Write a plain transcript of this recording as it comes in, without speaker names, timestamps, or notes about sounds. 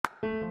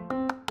Hi,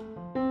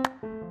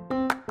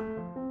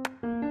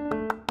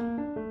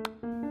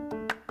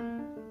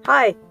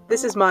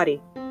 this is Mari,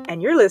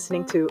 and you're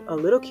listening to A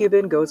Little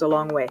Cuban Goes a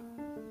Long Way.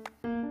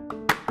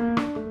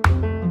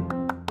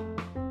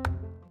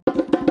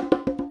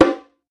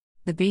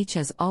 The beach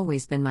has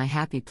always been my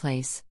happy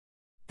place.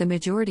 The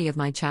majority of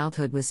my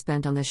childhood was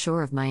spent on the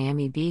shore of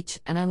Miami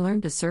Beach, and I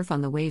learned to surf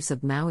on the waves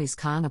of Maui's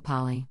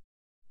Ka'anapali.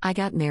 I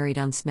got married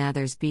on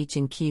Smathers Beach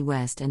in Key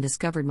West and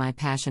discovered my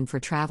passion for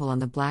travel on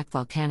the black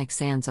volcanic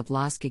sands of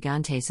Los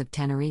Gigantes of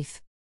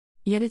Tenerife.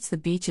 Yet it's the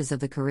beaches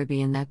of the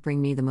Caribbean that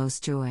bring me the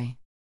most joy.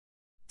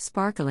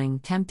 Sparkling,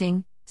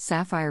 tempting,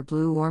 sapphire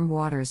blue warm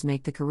waters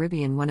make the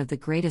Caribbean one of the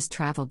greatest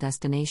travel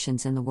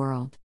destinations in the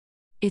world.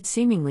 Its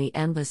seemingly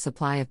endless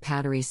supply of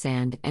powdery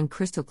sand and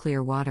crystal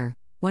clear water,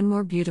 one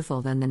more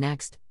beautiful than the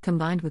next,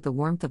 combined with the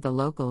warmth of the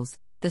locals,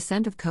 the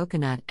scent of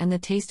coconut and the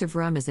taste of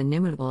rum is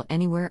inimitable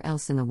anywhere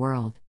else in the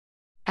world.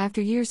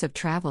 After years of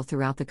travel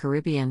throughout the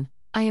Caribbean,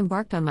 I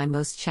embarked on my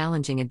most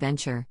challenging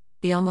adventure,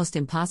 the almost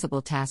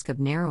impossible task of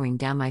narrowing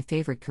down my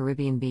favorite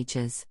Caribbean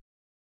beaches.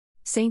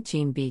 St.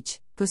 Jean Beach,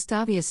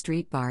 Gustavia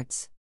Street,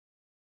 Barts.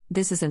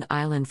 This is an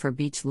island for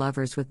beach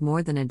lovers with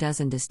more than a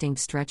dozen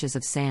distinct stretches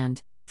of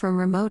sand, from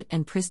remote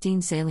and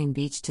pristine Saline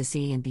Beach to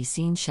see and be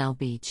seen Shell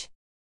Beach.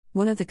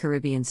 One of the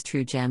Caribbean's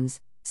true gems,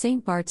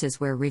 St. Barts is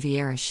where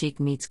Riviera chic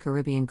meets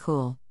Caribbean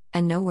cool,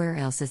 and nowhere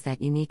else is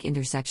that unique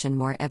intersection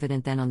more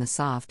evident than on the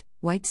soft,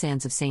 white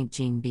sands of St.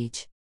 Jean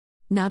Beach.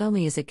 Not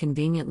only is it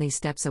conveniently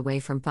steps away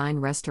from fine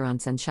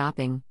restaurants and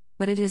shopping,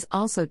 but it is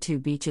also two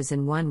beaches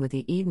in one with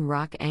the Eden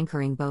Rock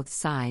anchoring both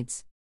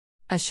sides.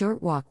 A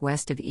short walk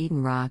west of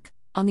Eden Rock,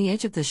 on the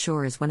edge of the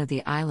shore is one of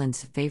the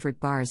island's favorite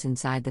bars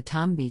inside the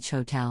Tom Beach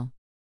Hotel.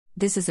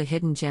 This is a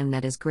hidden gem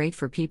that is great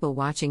for people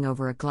watching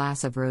over a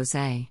glass of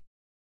rosé.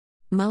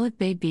 Mullet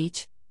Bay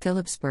Beach,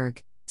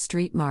 Phillipsburg,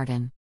 Street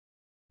Martin.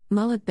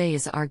 Mullet Bay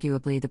is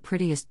arguably the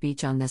prettiest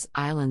beach on this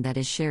island that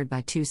is shared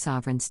by two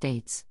sovereign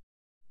states.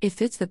 It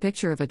fits the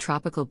picture of a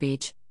tropical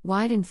beach,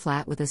 wide and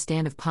flat with a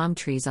stand of palm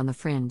trees on the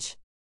fringe.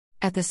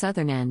 At the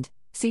southern end,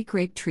 sea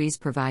grape trees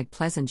provide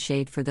pleasant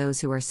shade for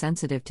those who are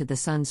sensitive to the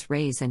sun's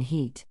rays and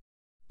heat.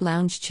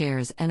 Lounge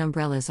chairs and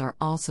umbrellas are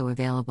also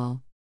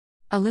available.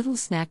 A little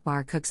snack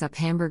bar cooks up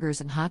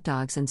hamburgers and hot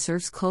dogs and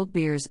serves cold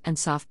beers and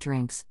soft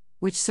drinks,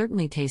 which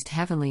certainly taste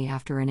heavenly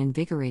after an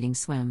invigorating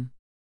swim.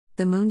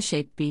 The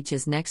moon-shaped beach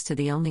is next to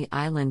the only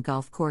island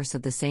golf course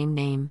of the same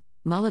name,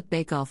 Mullet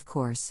Bay Golf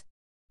Course.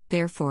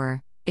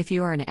 Therefore, if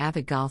you are an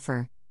avid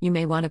golfer, you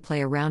may want to play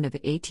a round of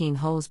 18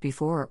 holes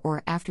before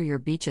or after your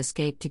beach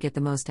escape to get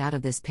the most out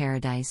of this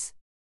paradise.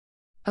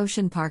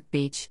 Ocean Park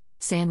Beach,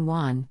 San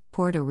Juan,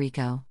 Puerto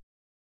Rico.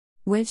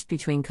 Wedged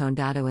between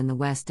Condado in the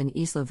west and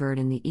Isla Verde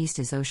in the east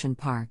is Ocean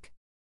Park.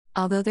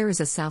 Although there is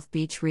a South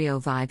Beach Rio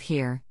vibe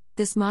here,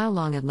 this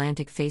mile-long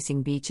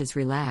Atlantic-facing beach is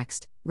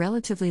relaxed,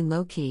 relatively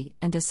low-key,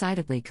 and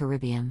decidedly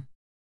Caribbean.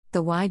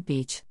 The wide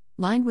beach,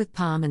 lined with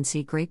palm and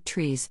sea grape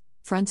trees,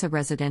 fronts a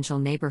residential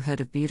neighborhood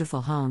of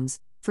beautiful homes,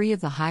 free of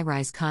the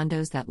high-rise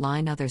condos that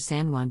line other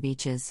San Juan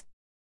beaches.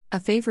 A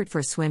favorite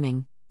for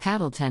swimming,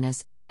 paddle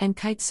tennis, and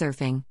kite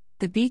surfing,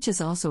 the beach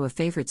is also a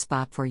favorite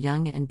spot for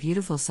young and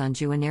beautiful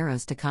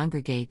Sanjuaneros to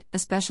congregate,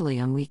 especially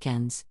on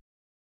weekends.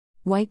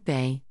 White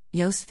Bay,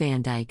 Jost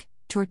Van Dyke,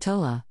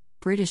 Tortola,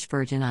 British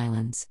Virgin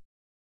Islands.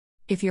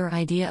 If your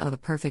idea of a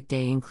perfect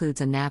day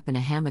includes a nap in a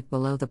hammock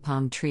below the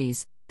palm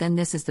trees, then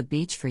this is the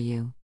beach for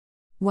you.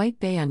 White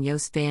Bay on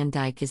Jost Van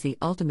Dyke is the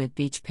ultimate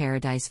beach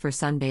paradise for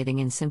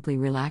sunbathing and simply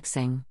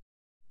relaxing.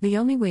 The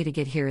only way to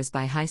get here is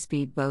by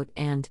high-speed boat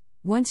and,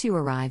 once you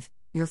arrive,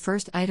 your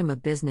first item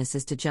of business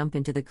is to jump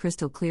into the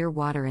crystal clear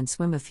water and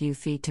swim a few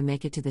feet to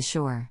make it to the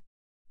shore.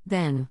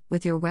 Then,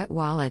 with your wet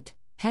wallet,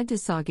 head to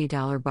Soggy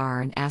Dollar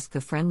Bar and ask the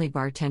friendly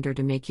bartender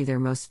to make you their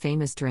most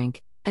famous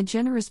drink, a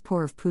generous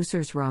pour of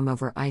Pusser's rum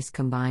over ice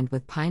combined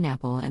with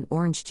pineapple and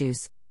orange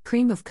juice,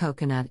 cream of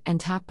coconut and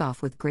topped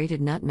off with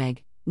grated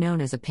nutmeg, known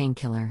as a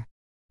painkiller.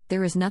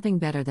 There is nothing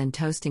better than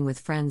toasting with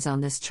friends on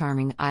this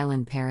charming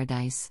island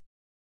paradise.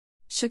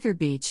 Sugar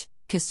Beach,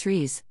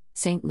 Castries,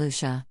 St.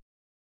 Lucia.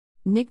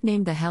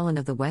 Nicknamed the Helen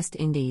of the West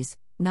Indies,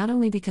 not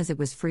only because it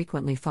was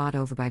frequently fought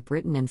over by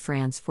Britain and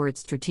France for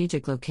its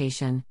strategic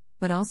location,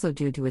 but also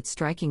due to its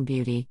striking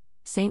beauty,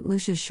 St.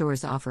 Lucia's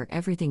shores offer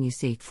everything you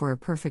seek for a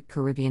perfect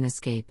Caribbean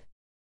escape.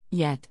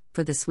 Yet,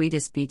 for the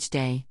sweetest beach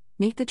day,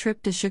 make the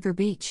trip to Sugar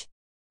Beach.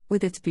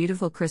 With its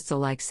beautiful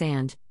crystal-like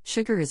sand,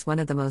 Sugar is one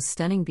of the most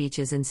stunning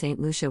beaches in St.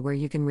 Lucia where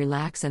you can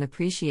relax and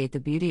appreciate the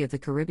beauty of the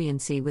Caribbean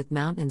Sea with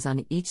mountains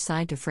on each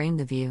side to frame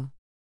the view.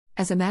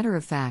 As a matter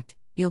of fact,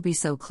 you'll be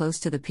so close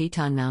to the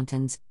Piton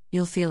Mountains,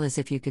 you'll feel as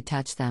if you could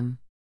touch them.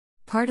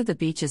 Part of the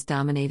beach is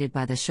dominated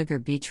by the Sugar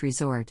Beach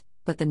Resort,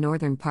 but the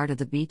northern part of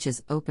the beach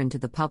is open to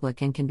the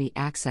public and can be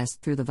accessed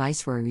through the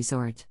Viceroy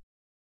Resort.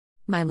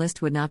 My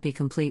list would not be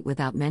complete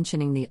without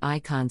mentioning the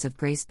icons of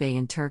Grace Bay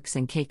and Turks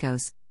and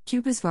Caicos,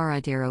 Cuba's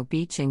Varadero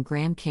Beach and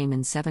Grand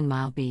Cayman's 7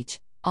 Mile Beach,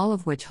 all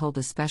of which hold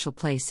a special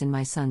place in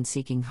my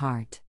sun-seeking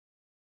heart.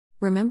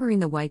 Remembering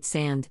the white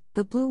sand,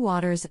 the blue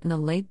waters, and the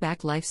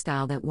laid-back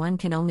lifestyle that one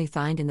can only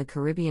find in the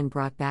Caribbean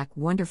brought back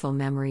wonderful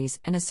memories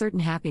and a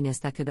certain happiness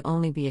that could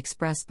only be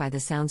expressed by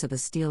the sounds of a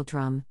steel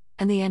drum,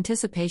 and the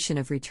anticipation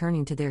of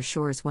returning to their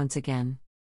shores once again.